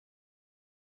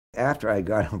After I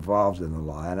got involved in the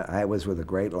law, and I was with a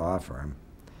great law firm,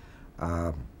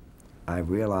 I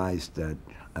realized that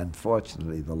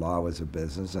unfortunately the law was a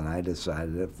business, and I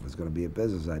decided if it was going to be a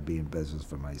business, I'd be in business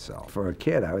for myself. For a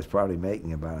kid, I was probably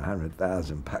making about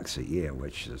 100,000 bucks a year,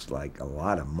 which is like a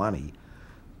lot of money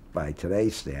by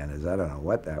today's standards. I don't know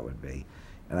what that would be.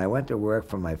 And I went to work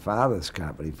for my father's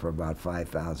company for about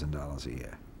 $5,000 a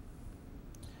year.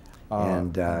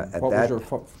 And what was your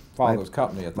father's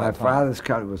company at that time? My father's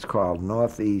company was called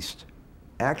Northeast,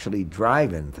 actually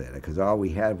drive-in theater, because all we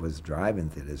had was drive-in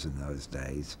theaters in those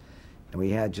days. And we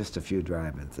had just a few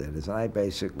drive-in theaters. And I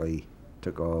basically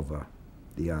took over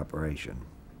the operation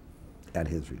at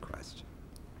his request.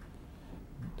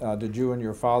 Did you and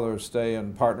your father stay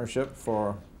in partnership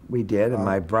for? We did, and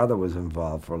my brother was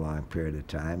involved for a long period of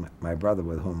time. My brother,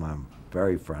 with whom I'm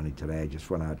very friendly today, I just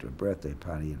went out to a birthday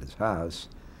party at his house.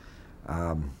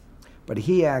 But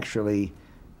he actually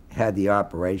had the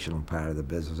operational part of the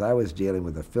business. I was dealing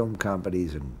with the film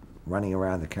companies and running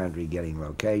around the country getting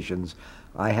locations.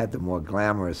 I had the more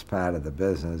glamorous part of the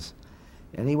business,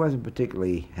 and he wasn't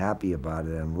particularly happy about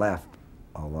it and left,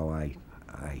 although I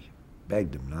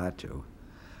begged him not to.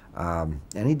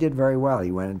 And he did very well.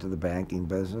 He went into the banking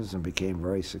business and became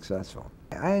very successful.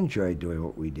 I enjoyed doing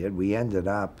what we did. We ended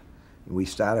up, we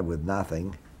started with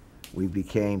nothing. We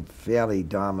became fairly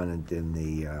dominant in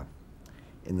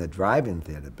the drive-in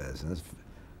theater business.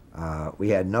 We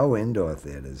had no indoor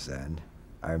theaters then.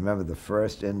 I remember the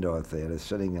first indoor theater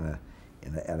sitting at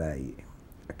a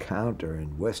counter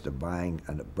in Worcester buying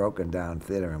a broken-down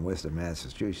theater in Worcester,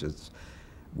 Massachusetts,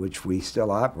 which we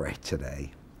still operate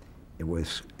today. It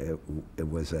was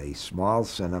a small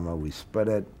cinema. We split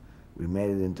it. We made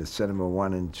it into Cinema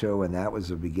 1 and 2, and that was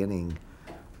the beginning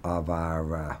of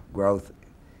our growth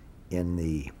in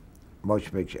the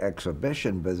motion picture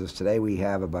exhibition business. Today we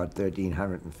have about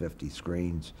 1,350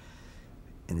 screens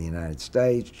in the United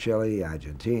States, Chile,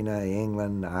 Argentina,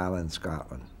 England, Ireland,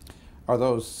 Scotland. Are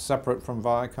those separate from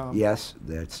Viacom? Yes,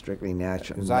 they're strictly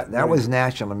national. That was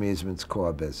National Amusement's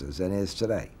core business, and is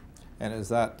today. And is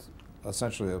that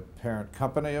essentially a parent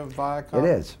company of Viacom? It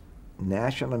is.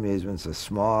 National Amusement's a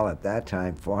small, at that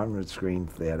time, 400-screen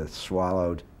theater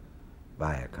swallowed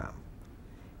Viacom.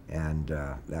 And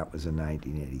that was in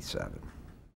 1987.